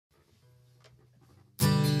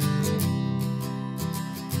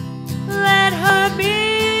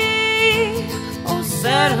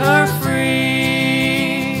set her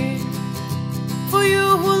free. For you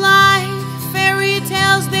who like fairy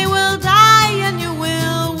tales, they will die and you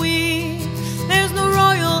will weep. There's no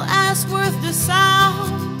royal ass worth the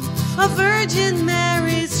sound of Virgin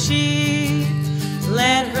Mary's sheep.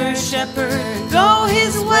 Let her shepherd go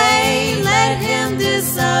his way, let him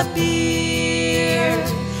disappear.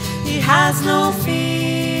 He has no fear.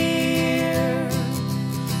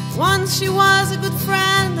 Once she was a good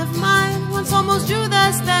friend of mine, once almost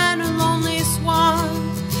Judas than a lonely swan.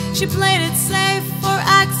 She played it safe for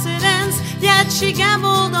accidents, yet she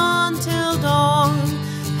gambled on till dawn.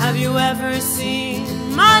 Have you ever seen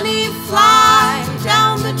money fly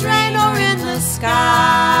down the drain or in the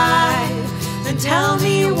sky? Then tell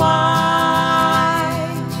me why.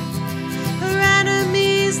 Her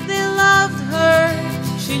enemies, they loved her.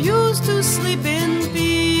 She used to sleep in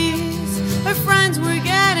peace. Her friends were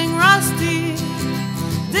getting rusty,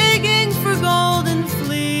 digging for golden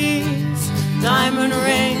fleece. Diamond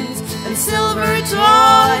rings and silver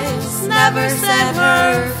toys never set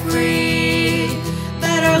her free.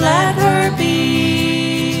 Better let her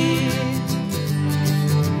be.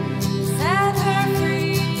 Set her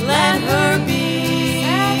free. Let her be.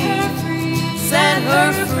 Set her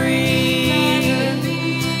free.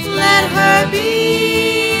 Let her be.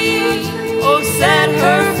 Oh, set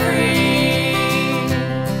her free.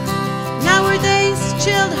 Nowadays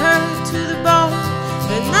chilled her to the bone.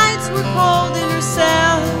 The nights were cold in her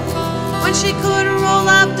cell. When she couldn't roll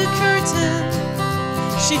up the curtain,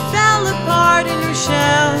 she fell apart in her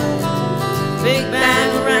shell. Big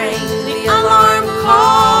bang rang the alarm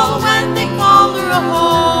call when they called her a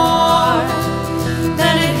whore.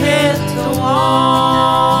 Then it hit the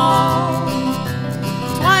wall.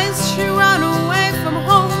 Twice she ran away from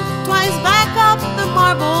home, twice back up the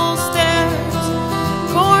marble stairs.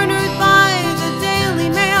 Cornered by the Daily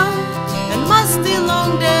Mail and musty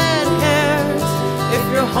long dead hairs. If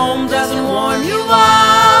your home doesn't warm you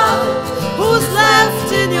up, who's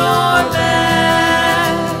left in your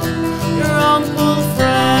bed? Your Uncle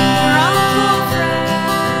Fred.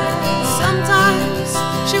 Sometimes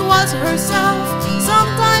she was herself,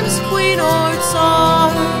 sometimes Queen or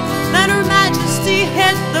Tsar. Then Her Majesty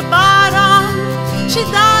hit the bottom. She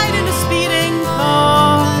died in a speeding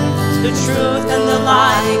car. The truth and the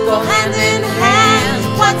lie go hand in hand.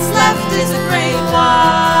 What's left is a great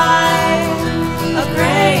why, a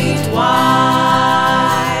great why,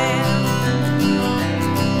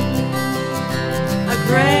 a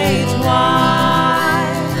great why.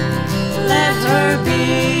 Let her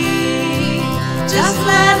be, just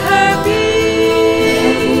let her be.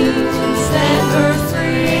 Set her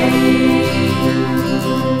free.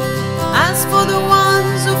 As for the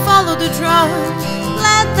ones who follow the drum,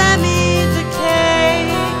 let them eat the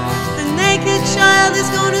cake. The naked child is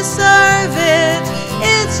gonna serve it.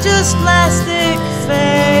 It's just plastic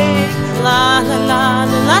fake. La la la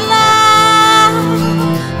la la la.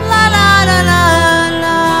 La la la la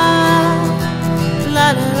la. La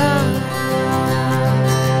la la.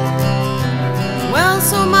 Well,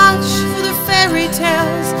 so much for the fairy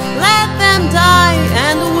tales. Let them die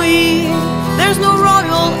and weep. There's no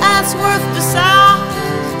royal ass worth the sound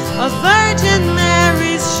of Virgin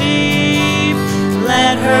Mary's sheep.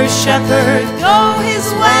 Let her shepherd go his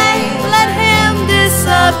way, let him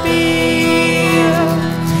disappear.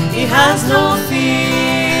 He has no